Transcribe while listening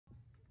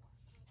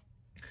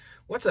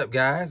What's up,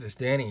 guys? It's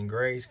Danny and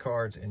Gray's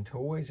Cards and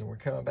Toys, and we're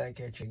coming back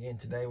at you again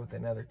today with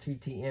another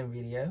TTM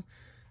video.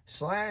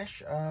 I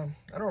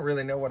don't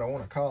really know what I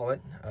want to call it.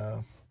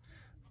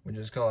 We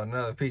just call it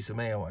another piece of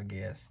mail, I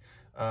guess.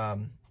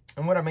 And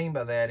what I mean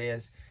by that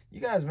is, you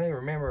guys may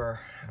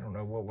remember, I don't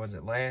know, what was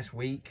it, last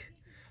week?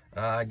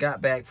 I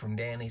got back from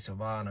Danny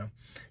Savannah,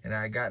 and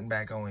I had gotten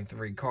back only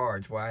 3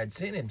 cards. Well, I had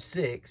sent him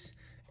 6,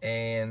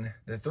 and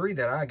the 3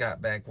 that I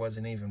got back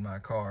wasn't even my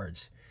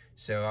cards.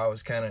 So I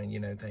was kind of,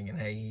 thinking,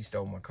 hey, he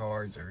stole my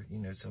cards, or,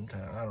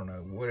 sometime, I don't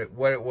know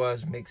what it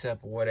was, mix up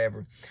or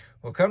whatever.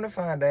 Well, come to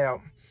find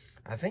out,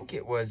 I think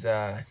it was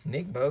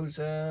Nick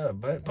Boza, a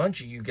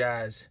bunch of you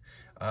guys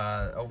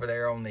over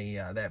there on the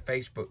that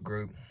Facebook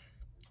group.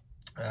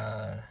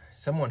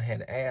 Someone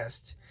had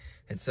asked,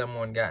 had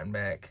someone gotten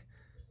back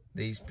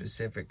these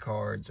specific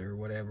cards or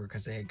whatever,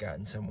 because they had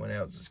gotten someone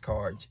else's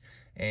cards.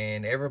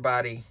 And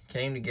everybody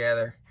came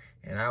together,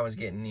 and I was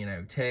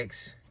getting,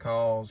 texts,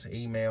 calls,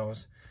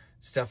 emails,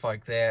 stuff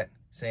like that,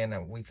 saying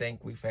that we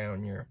think we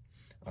found your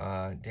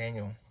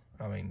Danny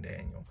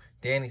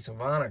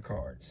Savannah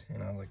cards.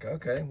 And I was like,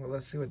 okay, well,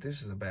 let's see what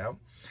this is about.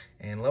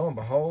 And lo and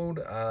behold,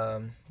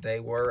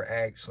 they were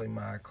actually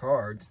my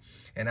cards,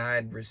 and I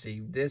had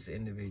received this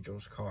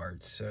individual's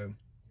cards. So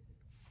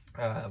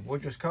we'll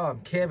just call him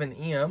Kevin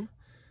M.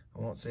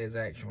 I won't say his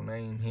actual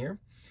name here,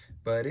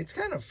 but it's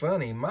kind of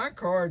funny. My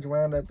cards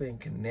wound up in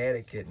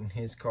Connecticut, and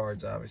his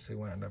cards obviously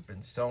wound up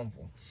in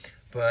Stoneville.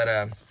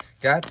 But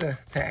got the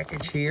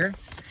package here,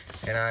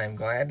 and I am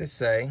glad to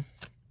say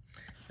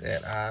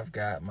that I've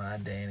got my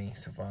Danny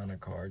Savannah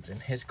cards,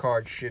 and his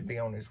cards should be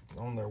on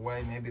their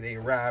way. Maybe they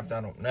arrived, I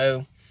don't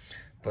know.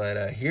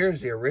 But here's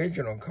the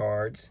original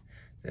cards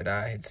that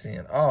I had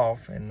sent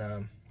off, and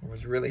I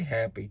was really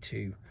happy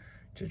to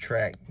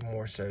track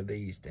more so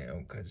these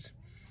down, because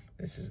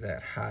this is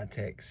that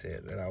high-tech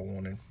set that I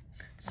wanted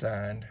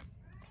signed.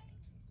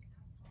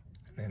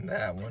 And then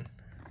that one.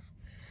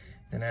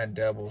 Then I had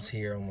doubles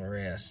here on the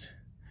rest.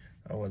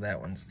 Oh, well, that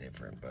one's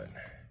different, but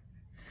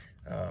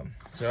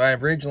so I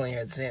originally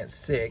had sent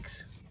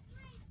 6,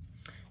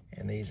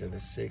 and these are the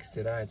 6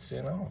 that I had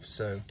sent off.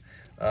 So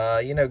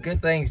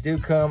good things do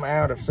come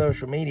out of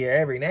social media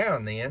every now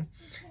and then,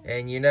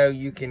 and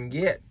you can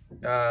get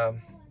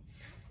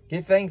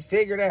things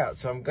figured out.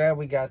 So I'm glad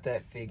we got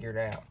that figured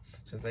out.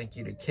 So thank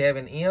you to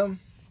Kevin M.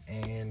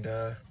 and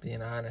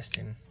being honest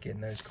and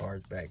getting those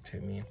cards back to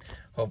me. And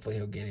hopefully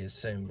he'll get his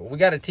soon. But we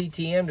got a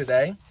TTM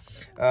today.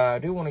 I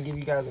do want to give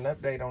you guys an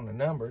update on the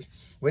numbers.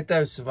 With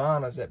those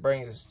Savannahs, that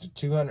brings us to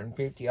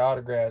 250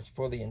 autographs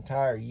for the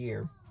entire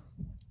year.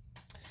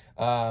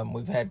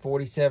 We've had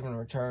 47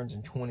 returns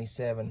and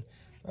 27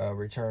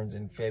 returns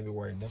in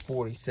February. The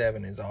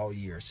 47 is all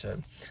year. So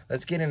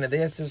let's get into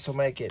this. This will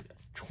make it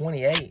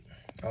 28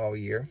 all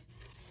year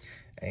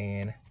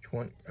and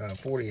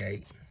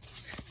 48.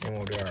 And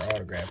we'll do our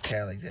autograph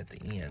tallies at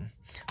the end.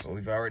 But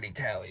we've already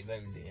tallied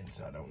those in,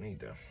 so I don't need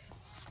to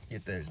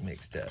get those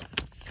mixed up.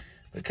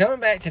 But coming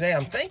back today,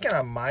 I'm thinking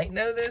I might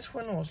know this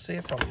one. We'll see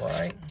if I'm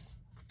right.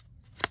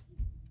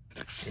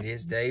 It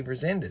is Dave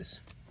Resendez.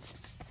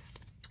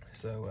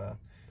 So,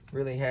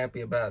 really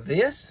happy about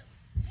this.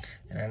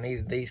 And I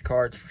needed these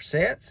cards for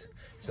sets.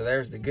 So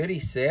there's the goodie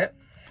set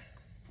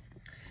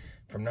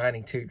from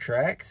 92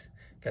 tracks.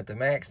 Got the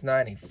Max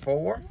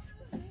 94.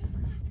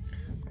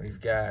 We've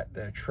got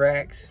the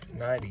Tracks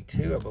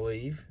 92, I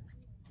believe.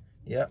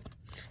 Yep.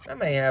 I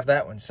may have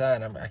that one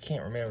signed. I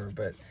can't remember,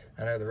 but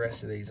I know the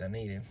rest of these I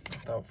needed. I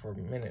thought for a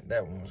minute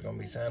that one was going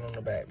to be signed on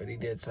the back, but he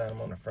did sign them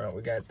on the front.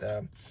 We got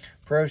the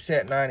Pro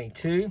Set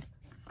 92,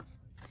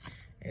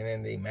 and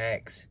then the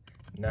Max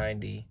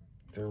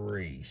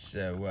 93.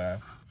 So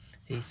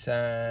he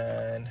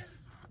signed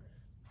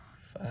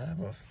 5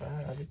 of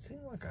 5. It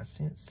seemed like I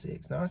sent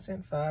 6. No, I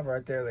sent 5.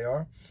 Right there they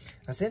are.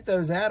 I sent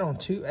those out on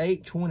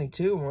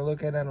 2/8/22, and we're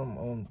looking at them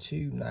on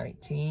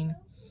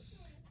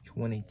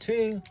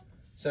 2/19/22.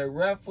 So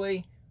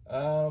roughly,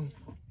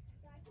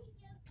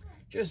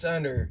 just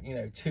under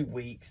 2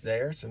 weeks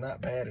there. So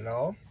not bad at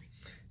all.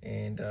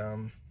 And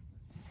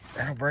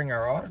that'll bring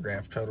our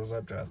autograph totals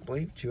up to, I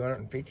believe,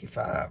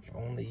 255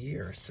 on the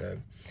year.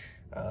 So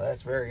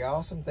that's very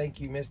awesome.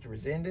 Thank you, Mr.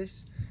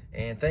 Resendez.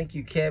 And thank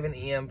you, Kevin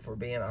M., for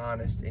being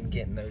honest and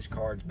getting those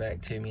cards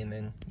back to me. And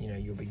then,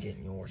 you'll be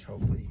getting yours.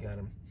 Hopefully you got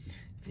them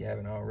if you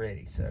haven't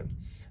already. So,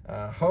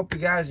 hope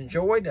you guys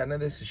enjoyed. I know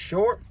this is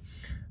short.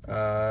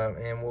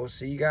 And we'll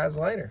see you guys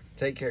later.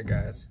 Take care,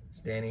 guys.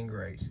 It's Danny and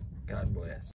Grace. God bless.